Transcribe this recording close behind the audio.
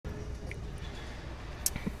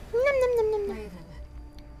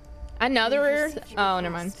Another? Oh,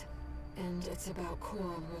 never mind. And it's about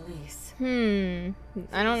coral release.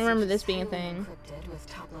 I don't remember this being a thing. Encrypted with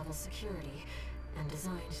top-level security and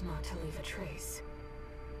designed not to leave a trace.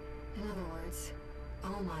 In other words,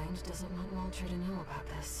 Allmind doesn't want Walter to know about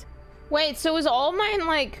this. Wait, so is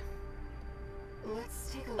Allmind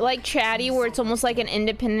Let's take a look like chatty, where it's almost like an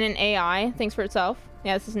independent AI thinks for itself?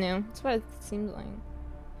 Yeah, this is new. That's what it seems like.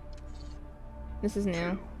 This is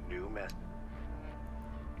new.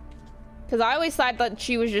 Because I always thought that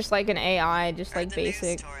she was just like an AI, just like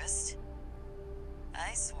basic.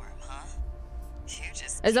 Ice worm, huh? You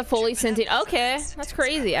just As a fully sentient. Okay, that's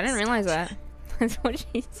crazy. I didn't realize that. That's what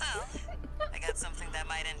she said. Well, I got something that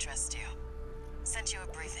might interest you. Sent you a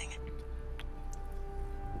briefing.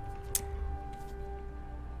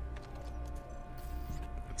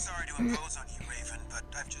 Sorry to impose on you, Raven, but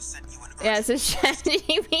I've just sent you an Yeah, it's a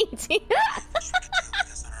ChatGPT.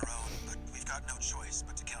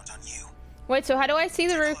 Wait, so how do I see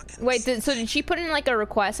the wait, so did she put in like a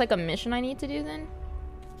request, like a mission I need to do then?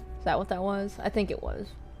 Is that what that was? I think it was.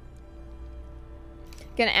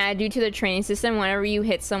 Gonna add you to the training system whenever you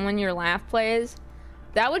hit someone your laugh plays.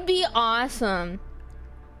 That would be awesome.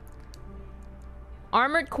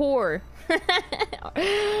 Armored Core.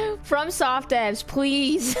 From Soft Devs,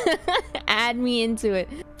 please add me into it.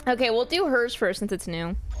 Okay, we'll do hers first since it's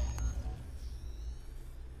new.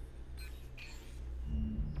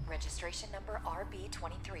 Registration number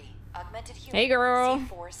RB23. Augmented human. Hey, girl.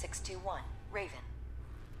 C4621. Raven.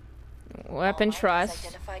 Weapon Allmind trust. has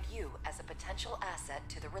identified you as a potential asset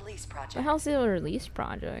to the release project. What the hell's the release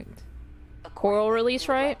project? Coral release,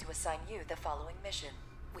 we would right? like to assign you the following mission.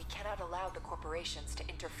 We cannot allow the corporations to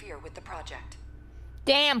interfere with the project.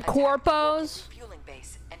 Damn, Attack corpos. the refueling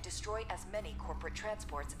base and destroy as many corporate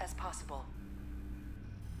transports as possible.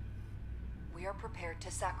 We are prepared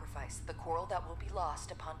to sacrifice the coral that will be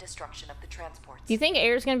lost upon destruction of the transports. Do you think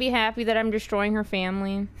Air's gonna be happy that I'm destroying her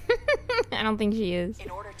family? I don't think she is. In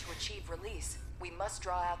order to achieve release, we must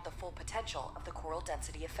draw out the full potential of the coral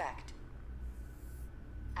density effect.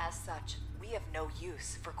 As such, we have no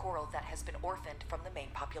use for coral that has been orphaned from the main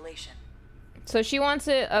population. So she wants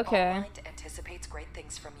it. Okay. Allmind anticipates great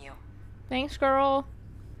things from you. Thanks, girl.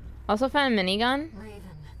 Also found a minigun. Raven.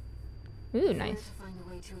 Ooh, nice. To find a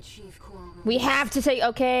way to achieve coral We have to take.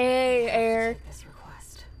 Okay, Air. take this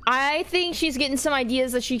request. I think she's getting some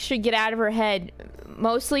ideas that she should get out of her head.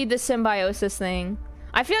 Mostly the symbiosis thing.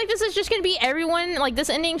 I feel like this is just gonna be everyone. Like this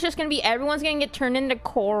ending's just gonna be everyone's gonna get turned into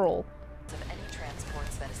coral. Of any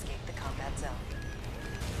transports that escape the combat zone.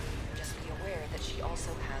 Just be aware that she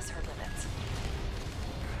also has her limits.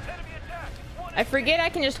 I forget I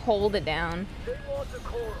can just hold it down. They want the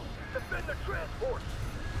coral. Defend the transport.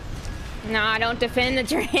 Nah, don't defend the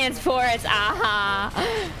transports. Aha.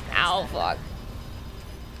 Ow, fuck.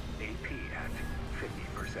 AP at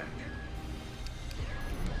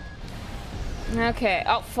 50%. Okay.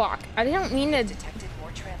 Oh, fuck. I didn't mean to. Detected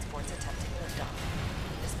more transports attempting liftoff.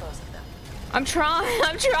 Dispose of them. I'm trying.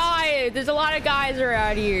 I'm trying. There's a lot of guys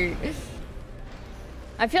around here.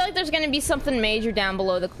 I feel like there's gonna be something major down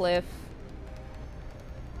below the cliff.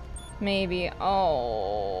 Maybe.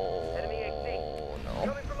 Oh.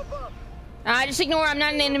 No. Just ignore. I'm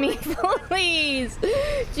not an enemy. Please.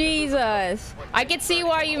 Jesus. I can see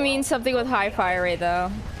why you mean something with high fire rate,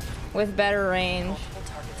 though. With better range. Multiple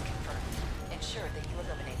targets confirmed. Ensure that you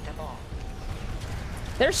eliminate them all.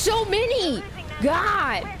 There's so many.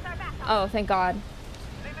 God. Oh, thank God.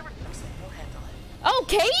 Looks like we'll handle it. Oh,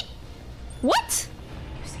 Kate? What?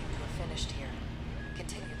 You seem to have finished here.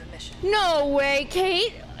 Continue the mission. No way,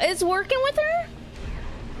 Kate is working with her?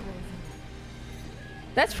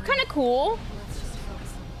 That's kind of cool. Let's just focus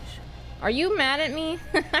on the mission. Are you mad at me?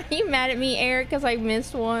 Are you mad at me, Eric, because I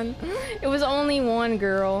missed one? It was only one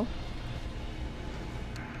girl.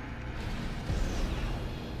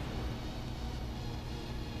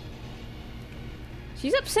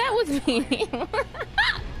 She's upset with me.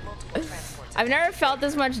 I've never felt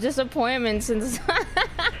this much disappointment since.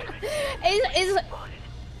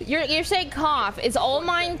 You're saying cough? Is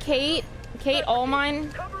Allmind Kate? Kate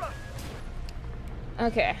Allmind?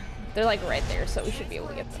 Okay, they're like right there, so we should be able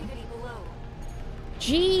to get them.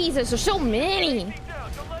 Jesus, there's so many.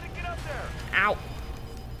 Ow.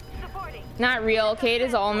 Not real. Kate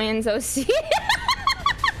is Allmind's OC.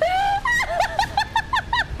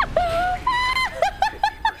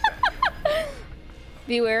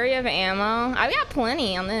 Be wary of ammo. I've got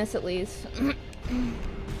plenty on this, at least.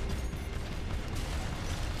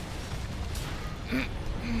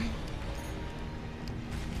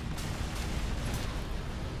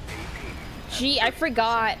 Gee, I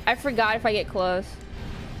forgot. I forgot if I get close.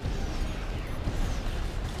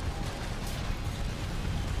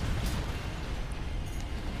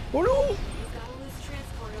 Oh no!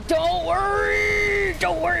 Don't worry!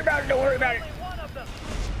 Don't worry about it, don't worry about it.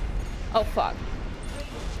 Oh fuck.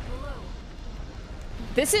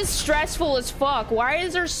 This is stressful as fuck. Why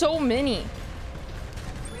is there so many?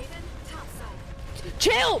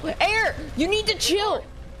 Chill! Air! You need to chill!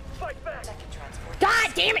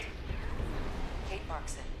 God damn it! Kate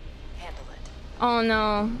Markson, handle it. Oh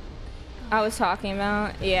no. I was talking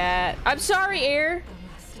about. Yeah. I'm sorry, Air.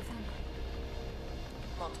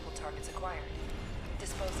 Multiple targets acquired.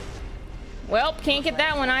 Disposing. Well, can't get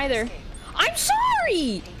that one either. I'm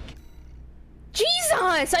sorry!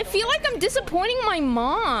 Jesus! I feel like I'm disappointing my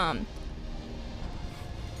mom.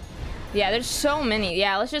 Yeah, there's so many.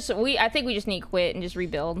 Yeah, let's just I think we just need to quit and just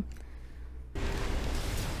rebuild.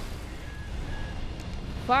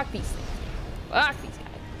 Fuck these things. Fuck these guys.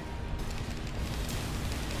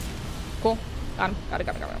 Cool. Got him. Got it.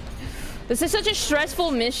 This is such a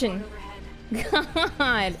stressful mission.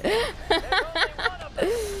 God.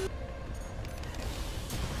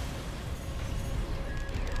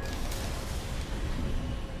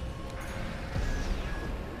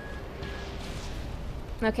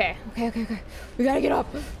 Okay. We gotta get up.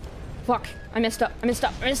 Fuck. I messed up on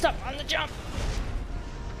the jump.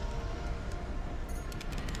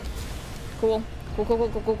 Cool.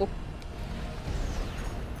 Cool.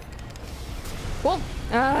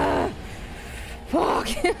 Fuck.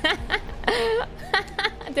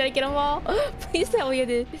 Did I get them all? Please tell me I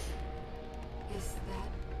did. Is that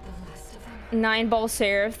the last of them? 9-ball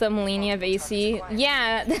Seraph, the Millennia of AC.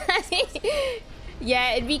 Yeah.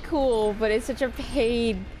 Yeah, it'd be cool, but it's such a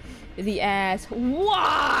pain in the ass.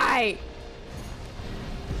 Why?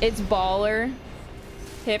 It's baller.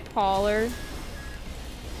 Hip hauler.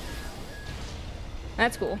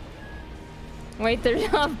 That's cool. Wait, there's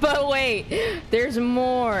but wait, there's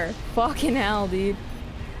more. Fucking hell, dude. It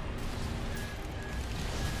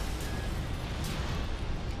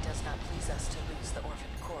does not please us to lose the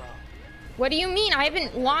orphaned coral. What do you mean? I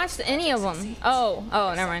haven't lost any of them. Oh,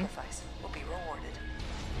 never mind. Sacrifice will be rewarded.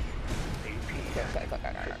 AP at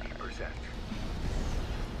 50%.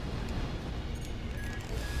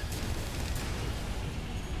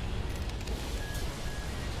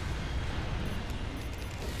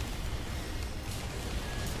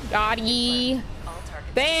 Got ye.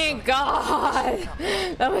 Thank God.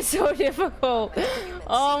 That was so difficult.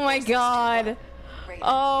 Oh my God.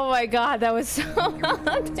 Oh my God, that was so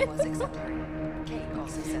hard.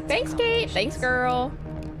 Thanks, Kate. Thanks, girl.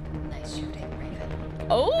 Nice shooting, Raven.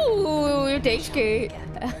 Oh, thanks, Kate.